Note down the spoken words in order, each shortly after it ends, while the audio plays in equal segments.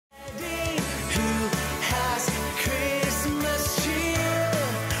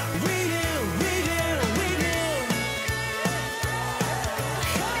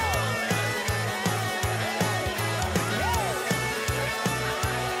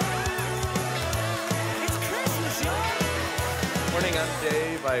Morning, I'm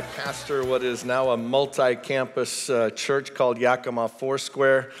Dave. I pastor what is now a multi-campus church called Yakima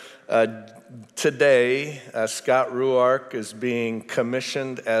Foursquare. Today, Scott Ruark is being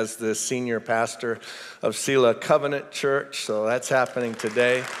commissioned as the senior pastor of Selah Covenant Church, so that's happening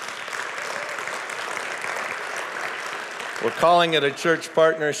today. We're calling it a church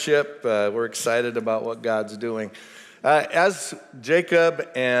partnership. We're excited about what God's doing. As Jacob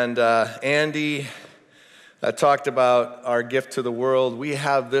and Andy talked about our gift to the world, we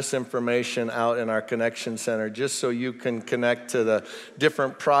have this information out in our Connection Center just so you can connect to the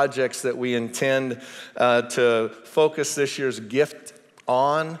different projects that we intend to focus this year's gift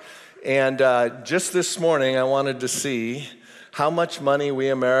on. And just this morning, I wanted to see how much money we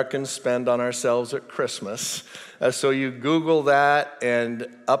Americans spend on ourselves at Christmas. So you Google that, and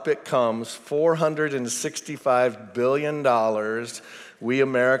up it comes, $465 billion we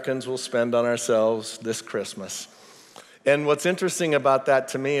Americans will spend on ourselves this Christmas. And what's interesting about that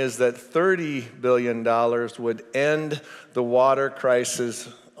to me is that $30 billion would end the water crisis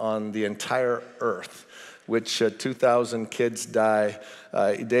on the entire earth, which 2,000 kids die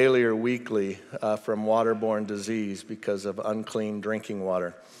daily or weekly from waterborne disease because of unclean drinking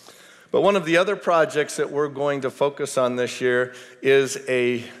water. But one of the other projects that we're going to focus on this year is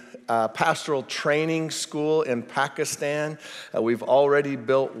a pastoral training school in Pakistan. We've already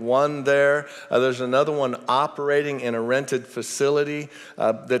built one there. There's another one operating in a rented facility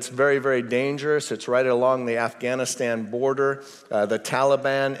that's very, very dangerous. It's right along the Afghanistan border, the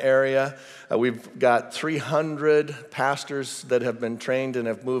Taliban area. We've got 300 pastors that have been trained and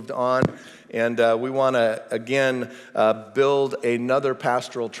have moved on. And we want to, again, build another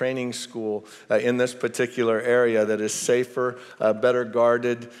pastoral training school in this particular area that is safer, better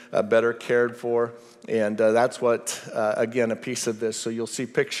guarded, better cared for. And that's what, again, a piece of this. So you'll see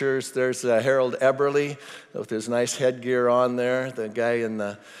pictures. There's Harold Eberly with his nice headgear on there, the guy in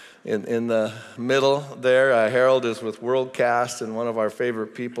the middle there. Harold is with WorldCast and one of our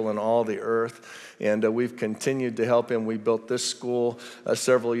favorite people in all the earth. And we've continued to help him. We built this school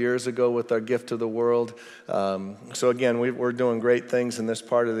several years ago with our gift to the world. So again, we're doing great things in this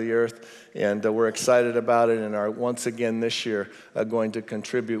part of the earth, and we're excited about it, and are once again this year going to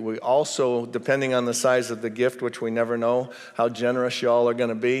contribute. We also, depending on the size of the gift, which we never know how generous y'all are going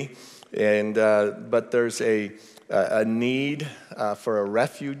to be, and but there's a need for a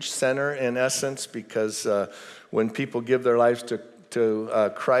refuge center in essence, because when people give their lives to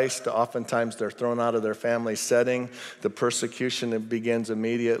Christ, oftentimes they're thrown out of their family setting. The persecution begins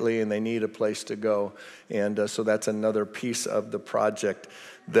immediately, and they need a place to go. And so that's another piece of the project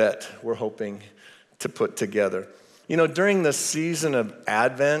that we're hoping to put together. You know, during the season of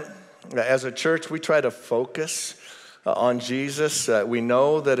Advent, as a church, we try to focus on Jesus. We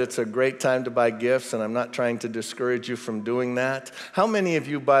know that it's a great time to buy gifts, and I'm not trying to discourage you from doing that. How many of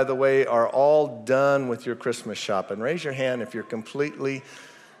you, by the way, are all done with your Christmas shopping? Raise your hand if you're completely.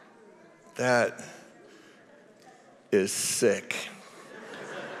 That is sick.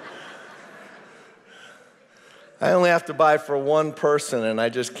 I only have to buy for one person, and I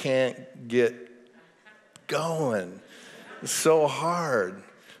just can't get going. It's so hard.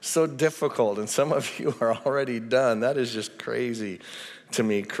 So difficult, and some of you are already done. That is just crazy to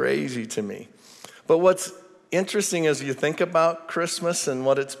me. But what's interesting as you think about Christmas and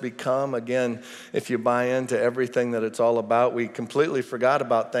what it's become, again, if you buy into everything that it's all about, we completely forgot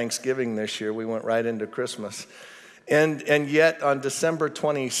about Thanksgiving this year. We went right into Christmas. And yet on December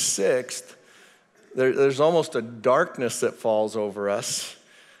 26th, there's almost a darkness that falls over us,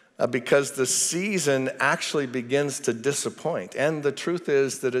 because the season actually begins to disappoint. And the truth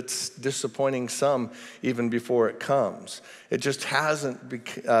is that it's disappointing some even before it comes. It just hasn't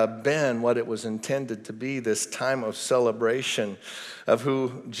been what it was intended to be, this time of celebration of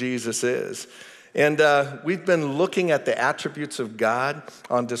who Jesus is. And we've been looking at the attributes of God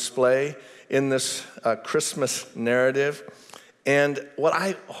on display in this Christmas narrative. And what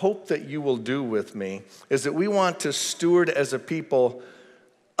I hope that you will do with me is that we want to steward as a people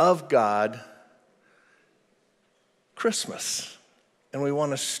of God Christmas. And we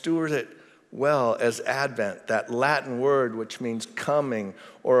want to steward it well as Advent, that Latin word which means coming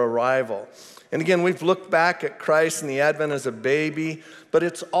or arrival. And again, we've looked back at Christ and the Advent as a baby, but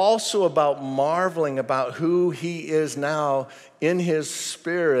it's also about marveling about who he is now in his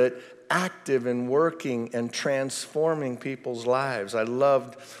Spirit, active and working and transforming people's lives. I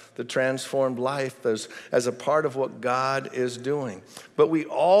loved the transformed life as a part of what God is doing. But we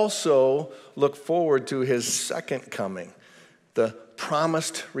also look forward to his second coming, the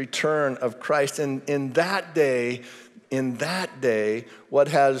promised return of Christ. And in that day, what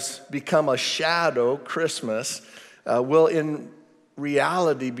has become a shadow, Christmas, will in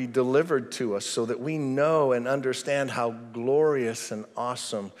reality be delivered to us so that we know and understand how glorious and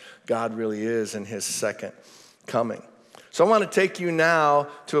awesome God really is in his second coming. So I want to take you now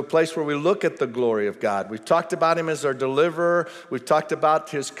to a place where we look at the glory of God. We've talked about him as our deliverer. We've talked about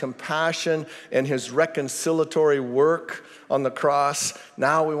his compassion and his reconciliatory work on the cross.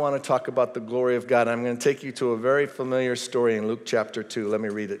 Now we want to talk about the glory of God. I'm going to take you to a very familiar story in Luke chapter 2. Let me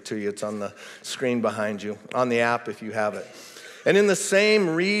read it to you. It's on the screen behind you, on the app if you have it. And in the same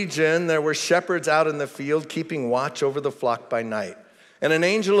region, there were shepherds out in the field keeping watch over the flock by night. And an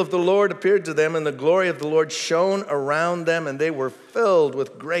angel of the Lord appeared to them, and the glory of the Lord shone around them, and they were filled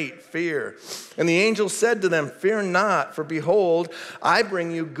with great fear. And the angel said to them, "Fear not, for behold, I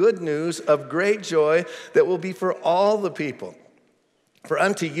bring you good news of great joy that will be for all the people. For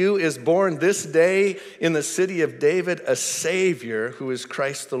unto you is born this day in the city of David a Savior, who is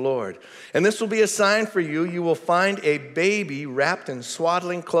Christ the Lord. And this will be a sign for you. You will find a baby wrapped in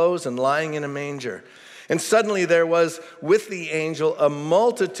swaddling clothes and lying in a manger." And suddenly there was with the angel a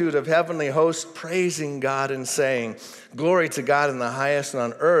multitude of heavenly hosts praising God and saying, "Glory to God in the highest, and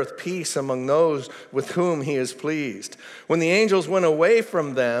on earth peace among those with whom he is pleased." When the angels went away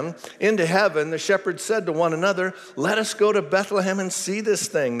from them into heaven, the shepherds said to one another, "Let us go to Bethlehem and see this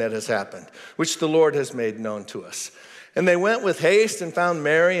thing that has happened, which the Lord has made known to us." And they went with haste and found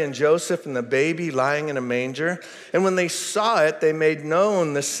Mary and Joseph and the baby lying in a manger. And when they saw it, they made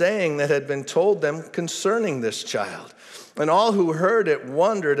known the saying that had been told them concerning this child. And all who heard it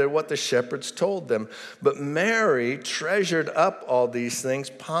wondered at what the shepherds told them. But Mary treasured up all these things,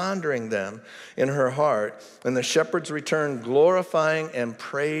 pondering them in her heart. And the shepherds returned, glorifying and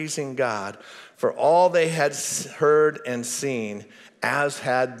praising God for all they had heard and seen, as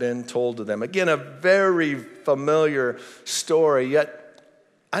had been told to them. Again, a very familiar story, yet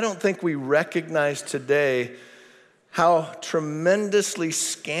I don't think we recognize today how tremendously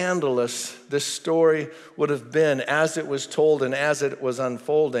scandalous this story would have been as it was told and as it was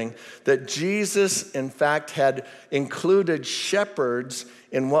unfolding, that Jesus, in fact, had included shepherds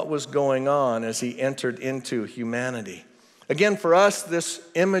in what was going on as he entered into humanity. Again, for us, this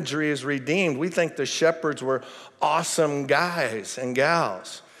imagery is redeemed. We think the shepherds were awesome guys and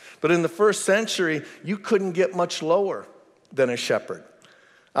gals. But in the first century, you couldn't get much lower than a shepherd.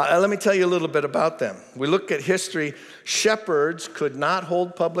 Let me tell you a little bit about them. We look at history. Shepherds could not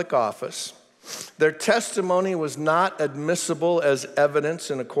hold public office. Their testimony was not admissible as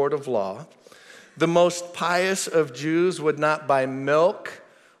evidence in a court of law. The most pious of Jews would not buy milk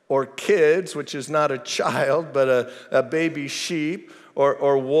or kids, which is not a child, but a baby sheep,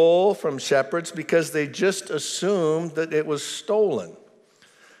 or wool from shepherds, because they just assumed that it was stolen.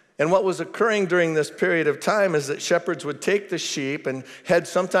 And what was occurring during this period of time is that shepherds would take the sheep and head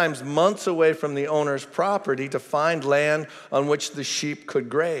sometimes months away from the owner's property to find land on which the sheep could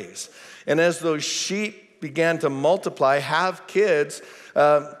graze. And as those sheep began to multiply, have kids,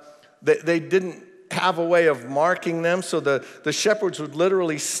 they didn't have a way of marking them, so the shepherds would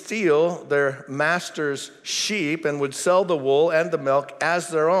literally steal their master's sheep and would sell the wool and the milk as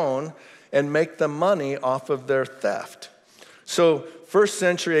their own and make the money off of their theft. So first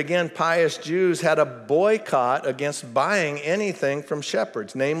century, again, pious Jews had a boycott against buying anything from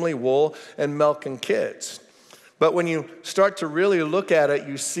shepherds, namely wool and milk and kids. But when you start to really look at it,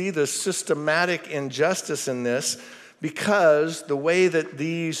 you see the systematic injustice in this, because the way that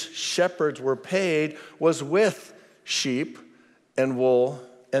these shepherds were paid was with sheep and wool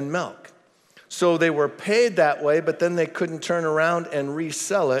and milk. So they were paid that way, but then they couldn't turn around and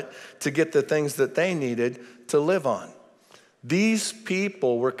resell it to get the things that they needed to live on. These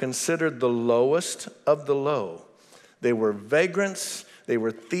people were considered the lowest of the low. They were vagrants, they were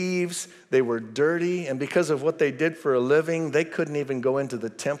thieves, they were dirty, and because of what they did for a living, they couldn't even go into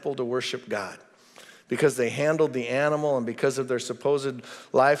the temple to worship God. Because they handled the animal and because of their supposed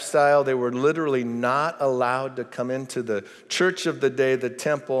lifestyle, they were literally not allowed to come into the church of the day, the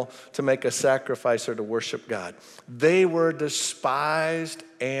temple, to make a sacrifice or to worship God. They were despised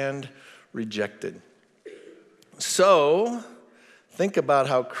and rejected. So, think about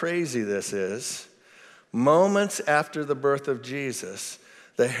how crazy this is. Moments after the birth of Jesus,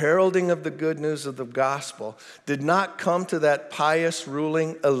 the heralding of the good news of the gospel did not come to that pious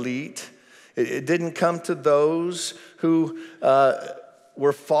ruling elite. It didn't come to those who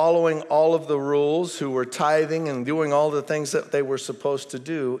were following all of the rules, who were tithing and doing all the things that they were supposed to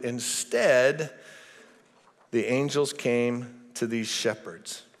do. Instead, the angels came to these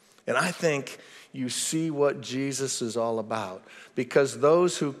shepherds. And I think you see what Jesus is all about. Because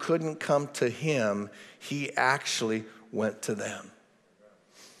those who couldn't come to him, he actually went to them.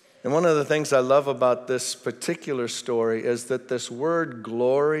 And one of the things I love about this particular story is that this word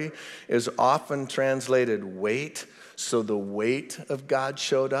glory is often translated weight. So the weight of God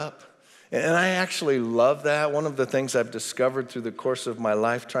showed up. And I actually love that. One of the things I've discovered through the course of my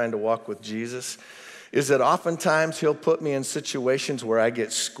life trying to walk with Jesus is that oftentimes he'll put me in situations where I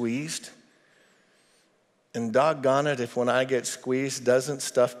get squeezed. And doggone it, if when I get squeezed, doesn't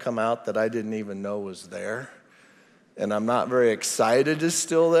stuff come out that I didn't even know was there? And I'm not very excited is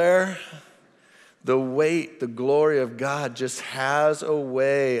still there. The weight, the glory of God just has a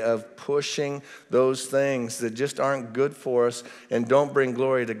way of pushing those things that just aren't good for us and don't bring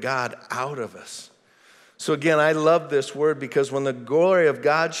glory to God out of us. So again, I love this word because when the glory of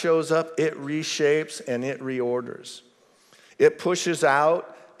God shows up, it reshapes and it reorders. It pushes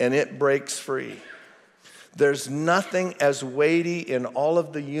out and it breaks free. There's nothing as weighty in all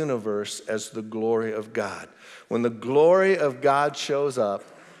of the universe as the glory of God. When the glory of God shows up,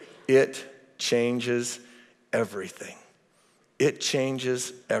 it changes everything. It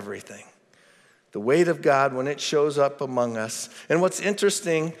changes everything. The weight of God, when it shows up among us. And what's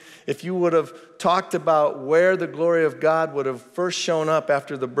interesting, if you would have talked about where the glory of God would have first shown up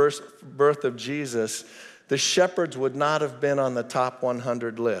after the birth of Jesus, the shepherds would not have been on the top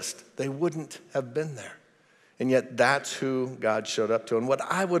 100 list. They wouldn't have been there. And yet that's who God showed up to. And what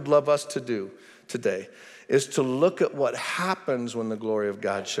I would love us to do today is to look at what happens when the glory of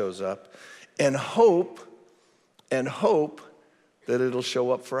God shows up and hope that it'll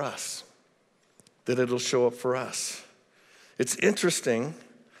show up for us. That it'll show up for us. It's interesting,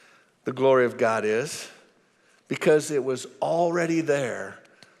 the glory of God is, because it was already there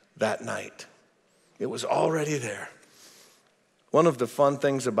that night. It was already there. One of the fun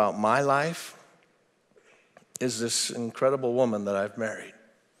things about my life is this incredible woman that I've married.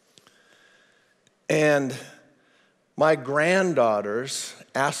 And my granddaughters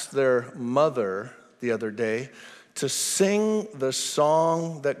asked their mother the other day to sing the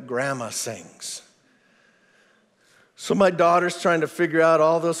song that Grandma sings. So my daughter's trying to figure out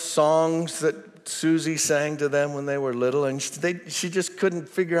all those songs that Susie sang to them when they were little, and she just couldn't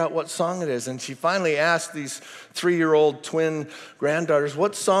figure out what song it is. And she finally asked these 3-year-old twin granddaughters,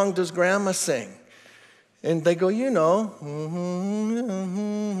 "What song does Grandma sing?" And they go, "You know."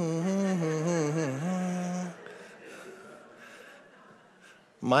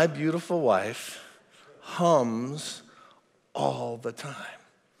 My beautiful wife hums all the time.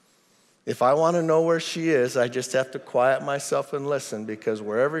 If I want to know where she is, I just have to quiet myself and listen, because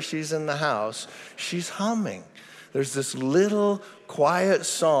wherever she's in the house, she's humming. There's this little quiet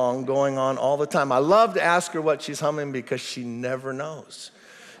song going on all the time. I love to ask her what she's humming because she never knows.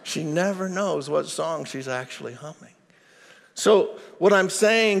 She never knows what song she's actually humming. So what I'm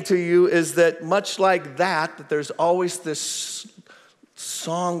saying to you is that much like that there's always this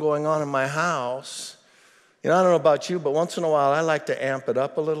song going on in my house. I don't know about you, but once in a while I like to amp it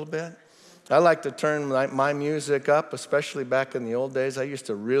up a little bit. I like to turn my music up, especially back in the old days. I used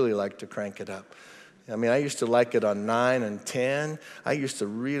to really like to crank it up. I used to like it on 9 and 10. I used to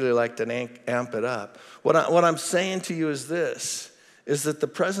really like to amp it up. What I'm saying to you is this, is that the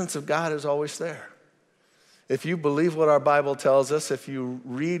presence of God is always there. If you believe what our Bible tells us, if you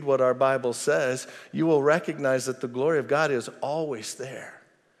read what our Bible says, you will recognize that the glory of God is always there.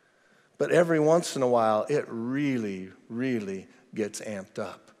 But every once in a while, it really, really gets amped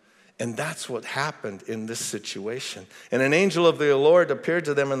up. And that's what happened in this situation. And an angel of the Lord appeared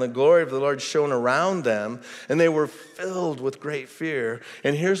to them, and the glory of the Lord shone around them, and they were filled with great fear.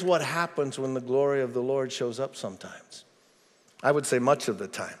 And here's what happens when the glory of the Lord shows up sometimes. I would say much of the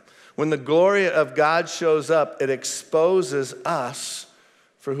time. When the glory of God shows up, it exposes us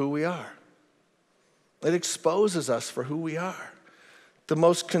for who we are. It exposes us for who we are. The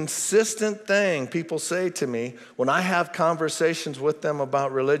most consistent thing people say to me when I have conversations with them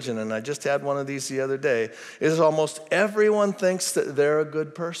about religion, and I just had one of these the other day, is almost everyone thinks that they're a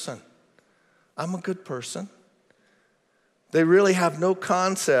good person. I'm a good person. They really have no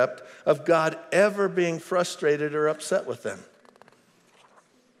concept of God ever being frustrated or upset with them.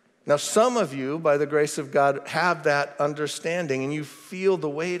 Now, some of you, by the grace of God, have that understanding, and you feel the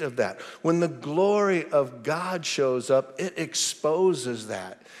weight of that. When the glory of God shows up, it exposes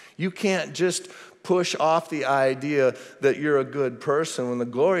that. You can't just push off the idea that you're a good person. When the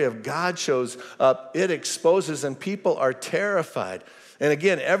glory of God shows up, it exposes, and people are terrified. And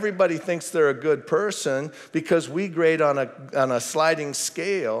again, everybody thinks they're a good person because we grade on a sliding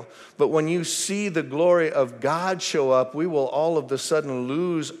scale. But when you see the glory of God show up, we will all of a sudden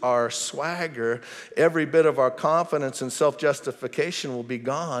lose our swagger. Every bit of our confidence and self-justification will be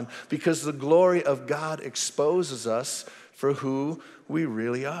gone because the glory of God exposes us for who we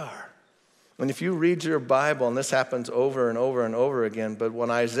really are. And if you read your Bible, and this happens over and over and over again, but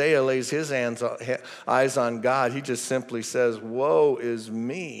when Isaiah lays his eyes on God, he just simply says, woe is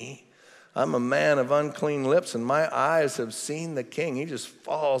me. I'm a man of unclean lips, and my eyes have seen the King. He just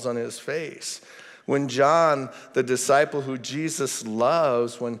falls on his face. When John, the disciple who Jesus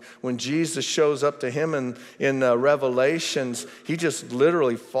loves, when Jesus shows up to him in Revelations, he just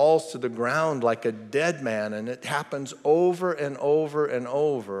literally falls to the ground like a dead man. And it happens over and over and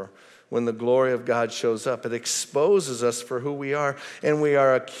over when the glory of God shows up. It exposes us for who we are, and we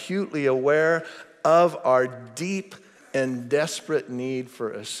are acutely aware of our deep and desperate need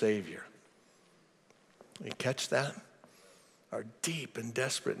for a Savior. You catch that? Our deep and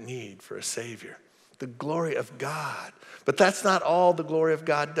desperate need for a Savior. The glory of God. But that's not all the glory of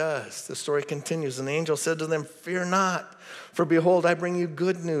God does. The story continues. And the angel said to them, fear not, for behold, I bring you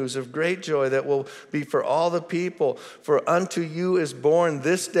good news of great joy that will be for all the people. For unto you is born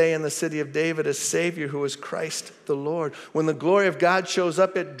this day in the city of David a Savior who is Christ the Lord. When the glory of God shows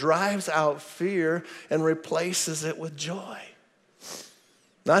up, it drives out fear and replaces it with joy.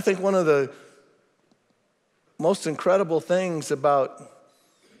 Now, I think one of the most incredible things about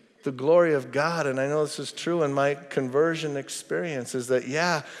the glory of God, and I know this is true in my conversion experience, is that,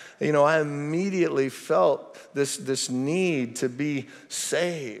 I immediately felt this need to be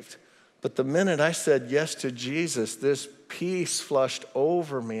saved. But the minute I said yes to Jesus, this peace flushed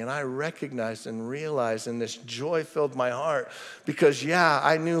over me, and I recognized and realized, and this joy filled my heart, because,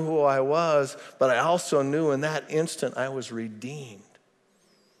 I knew who I was, but I also knew in that instant I was redeemed.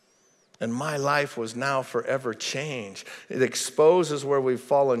 And my life was now forever changed. It exposes where we've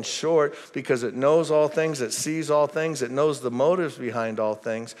fallen short because it knows all things, it sees all things, it knows the motives behind all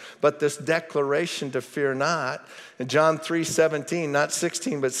things. But this declaration to fear not, in John 3:17, not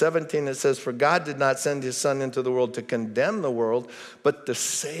 16, but 17, it says, for God did not send his Son into the world to condemn the world, but to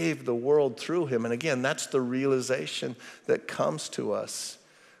save the world through him. And again, that's the realization that comes to us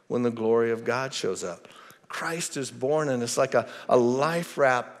when the glory of God shows up. Christ is born, and it's like a life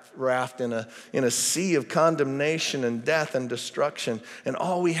raft in a sea of condemnation and death and destruction. And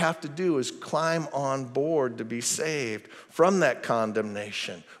all we have to do is climb on board to be saved from that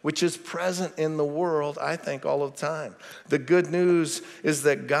condemnation, which is present in the world, I think, all the time. The good news is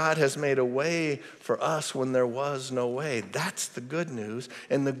that God has made a way for us when there was no way. That's the good news.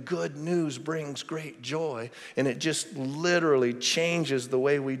 And the good news brings great joy. And it just literally changes the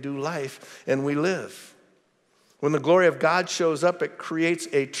way we do life and we live. When the glory of God shows up, it creates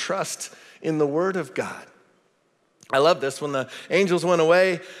a trust in the Word of God. I love this. When the angels went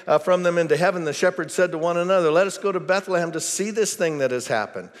away from them into heaven, the shepherds said to one another, let us go to Bethlehem to see this thing that has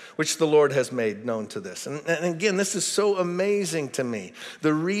happened, which the Lord has made known to this. And again, this is so amazing to me.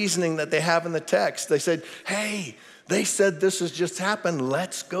 The reasoning that they have in the text. They said, hey, they said this has just happened.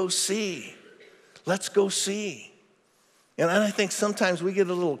 Let's go see. Let's go see. And I think sometimes we get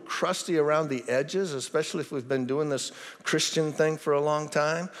a little crusty around the edges, especially if we've been doing this Christian thing for a long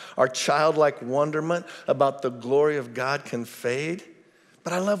time. Our childlike wonderment about the glory of God can fade.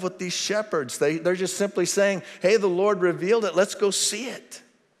 But I love what these shepherds, they're just simply saying, hey, the Lord revealed it, let's go see it.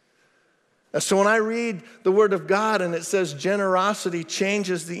 And so when I read the Word of God and it says generosity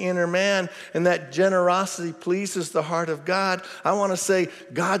changes the inner man and that generosity pleases the heart of God, I want to say,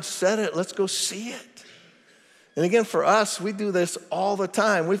 God said it, let's go see it. And again, for us, we do this all the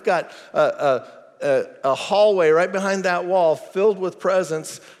time. We've got a hallway right behind that wall filled with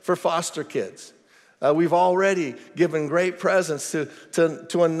presents for foster kids. We've already given great presents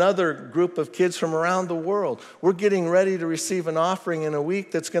to another group of kids from around the world. We're getting ready to receive an offering in a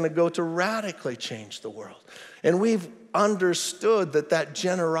week that's going to go to radically change the world. And we've understood that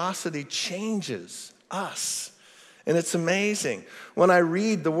generosity changes us. And it's amazing. When I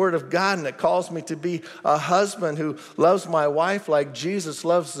read the Word of God and it calls me to be a husband who loves my wife like Jesus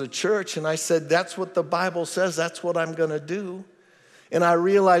loves the church, and I said, that's what the Bible says, that's what I'm going to do. And I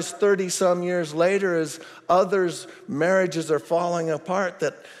realized 30-some years later, as others' marriages are falling apart,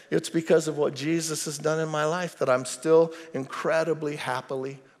 that it's because of what Jesus has done in my life that I'm still incredibly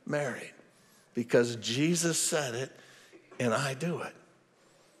happily married. Because Jesus said it, and I do it.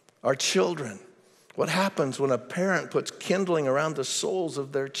 Our children. What happens when a parent puts kindling around the souls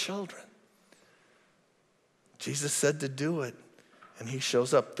of their children? Jesus said to do it, and he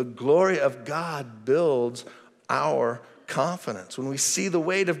shows up. The glory of God builds our confidence. When we see the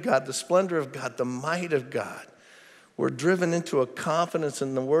weight of God, the splendor of God, the might of God, we're driven into a confidence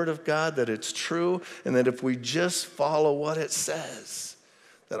in the Word of God that it's true, and that if we just follow what it says,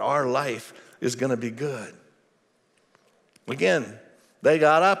 that our life is going to be good. Again, They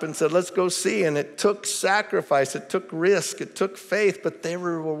got up and said, let's go see. And it took sacrifice, it took risk, it took faith, but they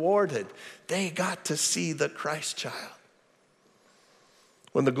were rewarded. They got to see the Christ child.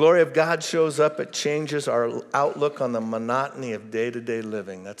 When the glory of God shows up, it changes our outlook on the monotony of day-to-day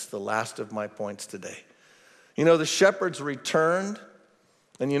living. That's the last of my points today. You know, the shepherds returned,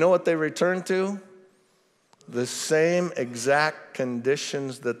 and you know what they returned to? The same exact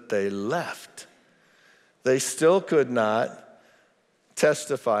conditions that they left. They still could not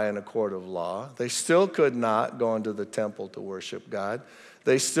testify in a court of law. They still could not go into the temple to worship God.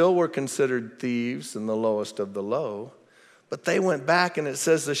 They still were considered thieves and the lowest of the low. But they went back, and it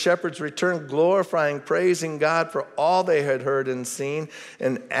says the shepherds returned, glorifying, praising God for all they had heard and seen,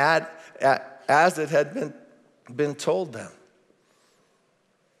 and as it had been told them.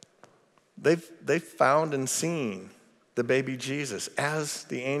 They've found and seen the baby Jesus as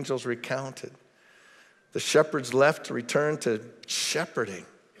the angels recounted. The shepherds left to return to shepherding.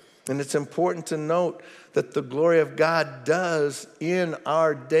 And it's important to note that the glory of God does in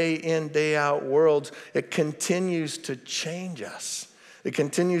our day in, day out worlds. It continues to change us. It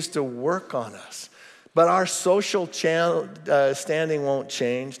continues to work on us. But our social standing won't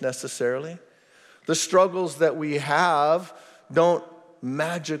change necessarily. The struggles that we have don't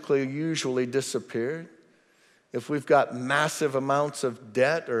magically usually disappear. If we've got massive amounts of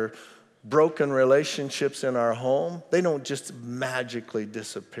debt or broken relationships in our home, they don't just magically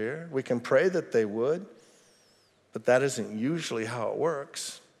disappear. We can pray that they would, but that isn't usually how it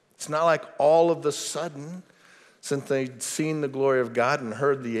works. It's not like all of a sudden, since they'd seen the glory of God and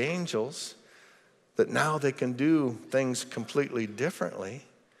heard the angels, that now they can do things completely differently,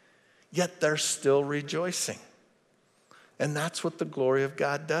 yet they're still rejoicing. And that's what the glory of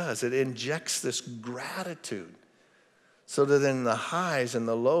God does. It injects this gratitude, so that in the highs and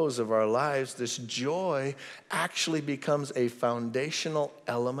the lows of our lives, this joy actually becomes a foundational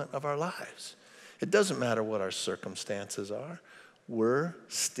element of our lives. It doesn't matter what our circumstances are. We're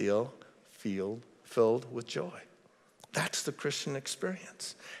still filled with joy. That's the Christian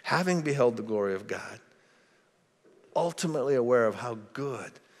experience. Having beheld the glory of God, ultimately aware of how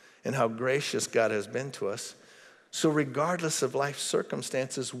good and how gracious God has been to us. So regardless of life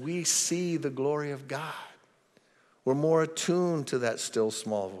circumstances, we see the glory of God. We're more attuned to that still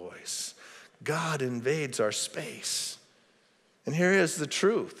small voice. God invades our space. And here is the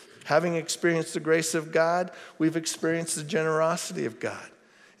truth. Having experienced the grace of God, we've experienced the generosity of God.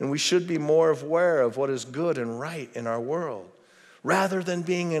 And we should be more aware of what is good and right in our world, rather than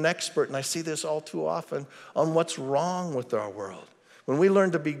being an expert, and I see this all too often, on what's wrong with our world. When we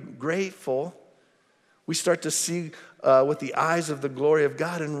learn to be grateful, we start to see with the eyes of the glory of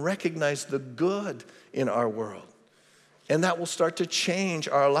God and recognize the good in our world. And that will start to change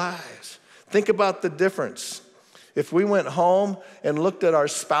our lives. Think about the difference. If we went home and looked at our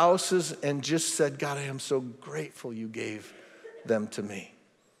spouses and just said, God, I am so grateful you gave them to me.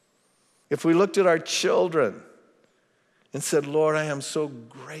 If we looked at our children and said, Lord, I am so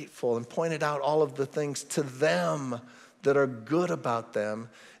grateful, and pointed out all of the things to them that are good about them,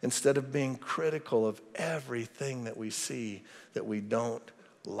 instead of being critical of everything that we see that we don't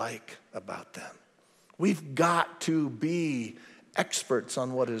like about them. We've got to be experts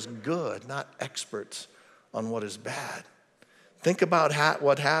on what is good, not experts on what is bad. Think about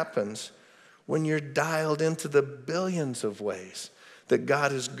what happens when you're dialed into the billions of ways that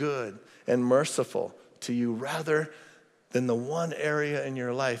God is good and merciful to you, rather than the one area in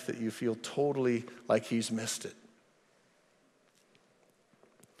your life that you feel totally like he's missed it.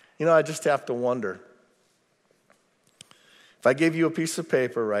 You know, I just have to wonder, if I gave you a piece of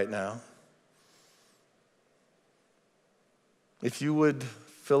paper right now, if you would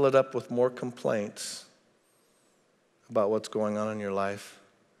fill it up with more complaints about what's going on in your life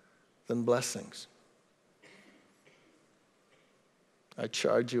than blessings. I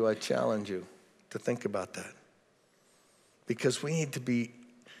challenge you to think about that. Because we need to be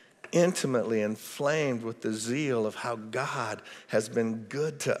intimately inflamed with the zeal of how God has been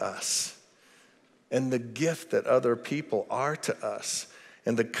good to us, and the gift that other people are to us,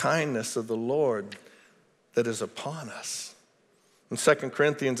 and the kindness of the Lord that is upon us. In 2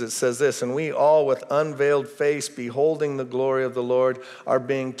 Corinthians it says this, and we all with unveiled face, beholding the glory of the Lord, are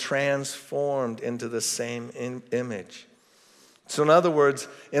being transformed into the same image. So in other words,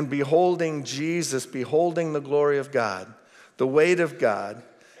 in beholding Jesus, beholding the glory of God, the weight of God,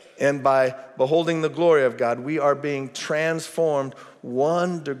 and by beholding the glory of God, we are being transformed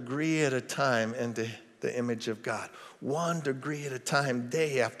 1 degree at a time into the image of God. 1 degree at a time,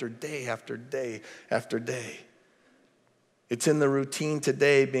 day after day after day after day. It's in the routine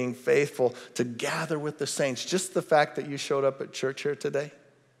today, being faithful to gather with the saints. Just the fact that you showed up at church here today,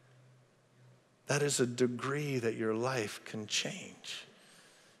 that is a degree that your life can change.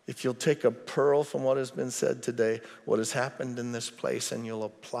 If you'll take a pearl from what has been said today, what has happened in this place, and you'll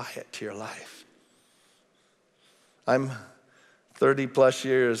apply it to your life. I'm 30 plus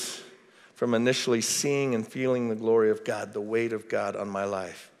years from initially seeing and feeling the glory of God, the weight of God on my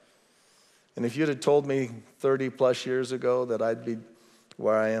life. And if you'd have told me 30 plus years ago that I'd be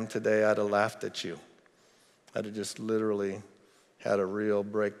where I am today, I'd have laughed at you. I'd have just literally had a real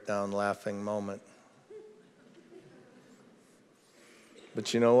breakdown laughing moment.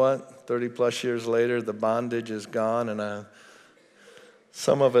 But you know what? 30 plus years later, the bondage is gone, and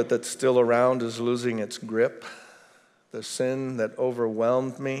some of it that's still around is losing its grip. The sin that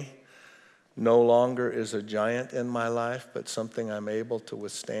overwhelmed me no longer is a giant in my life, but something I'm able to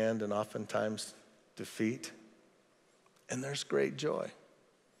withstand and oftentimes defeat. And there's great joy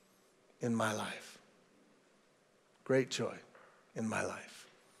in my life. Great joy in my life.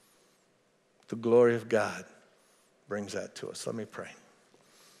 The glory of God brings that to us. Let me pray.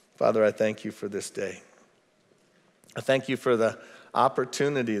 Father, I thank you for this day. I thank you for the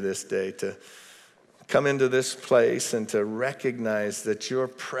opportunity this day to come into this place and to recognize that your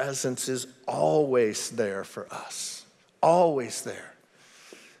presence is always there for us. Always there.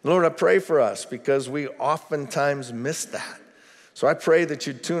 Lord, I pray for us because we oftentimes miss that. So I pray that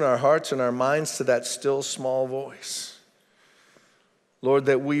you'd tune our hearts and our minds to that still small voice. Lord,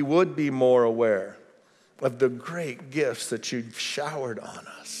 that we would be more aware of the great gifts that you've showered on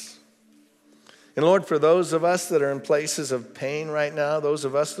us. And Lord, for those of us that are in places of pain right now, those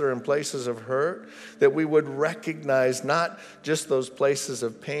of us that are in places of hurt, that we would recognize not just those places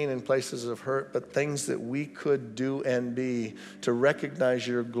of pain and places of hurt, but things that we could do and be to recognize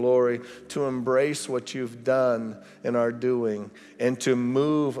your glory, to embrace what you've done and are doing, and to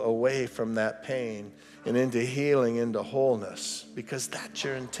move away from that pain and into healing, into wholeness, because that's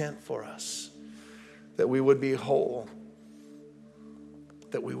your intent for us, that we would be whole,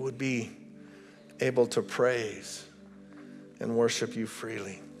 that we would be able to praise and worship you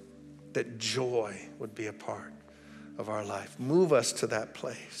freely, that joy would be a part of our life. Move us to that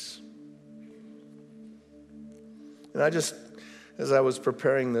place. And as I was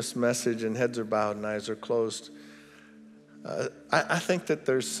preparing this message and heads are bowed and eyes are closed, I think that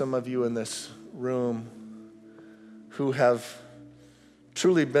there's some of you in this room who have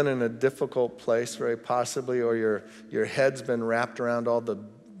truly been in a difficult place, very possibly, or your head's been wrapped around all the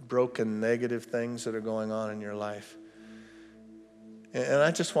broken, negative things that are going on in your life. And I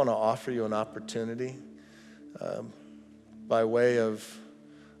just want to offer you an opportunity by way of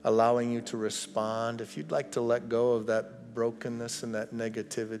allowing you to respond. If you'd like to let go of that brokenness and that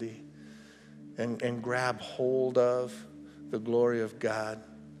negativity and grab hold of the glory of God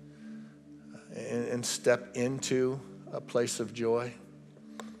and step into a place of joy.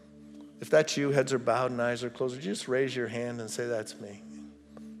 If that's you, heads are bowed and eyes are closed, would you just raise your hand and say, that's me?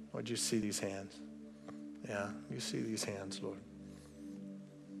 Would you see these hands? Yeah, you see these hands, Lord.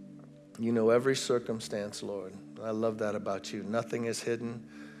 You know every circumstance, Lord. I love that about you. Nothing is hidden.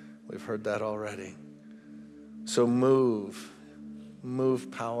 We've heard that already. So move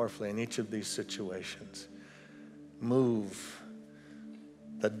powerfully in each of these situations. Move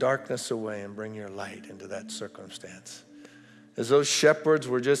the darkness away and bring your light into that circumstance. As those shepherds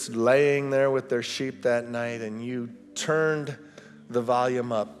were just laying there with their sheep that night and you turned the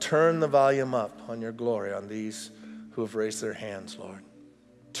volume up. Turn the volume up on your glory on these who have raised their hands, Lord.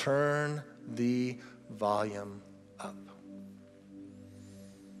 Turn the volume up.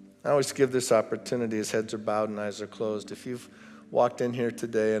 I always give this opportunity as heads are bowed and eyes are closed. If you've walked in here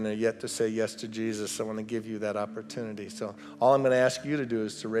today and are yet to say yes to Jesus, I want to give you that opportunity. So all I'm going to ask you to do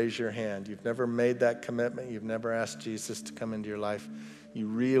is to raise your hand. You've never made that commitment. You've never asked Jesus to come into your life. You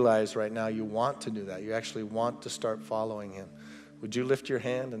realize right now you want to do that. You actually want to start following him. Would you lift your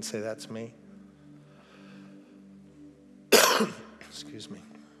hand and say, that's me? Excuse me.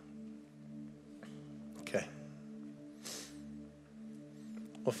 Okay.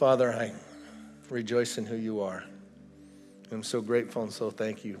 Well, Father, I rejoice in who you are. I'm so grateful and so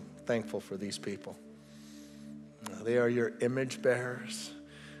thankful for these people. They are your image bearers.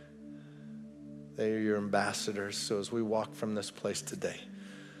 They are your ambassadors. So as we walk from this place today,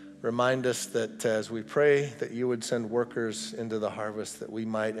 remind us that as we pray that you would send workers into the harvest, that we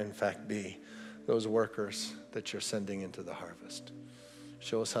might in fact be those workers that you're sending into the harvest.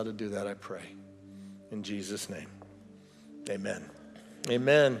 Show us how to do that, I pray. In Jesus' name, amen.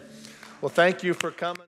 Amen. Well, thank you for coming.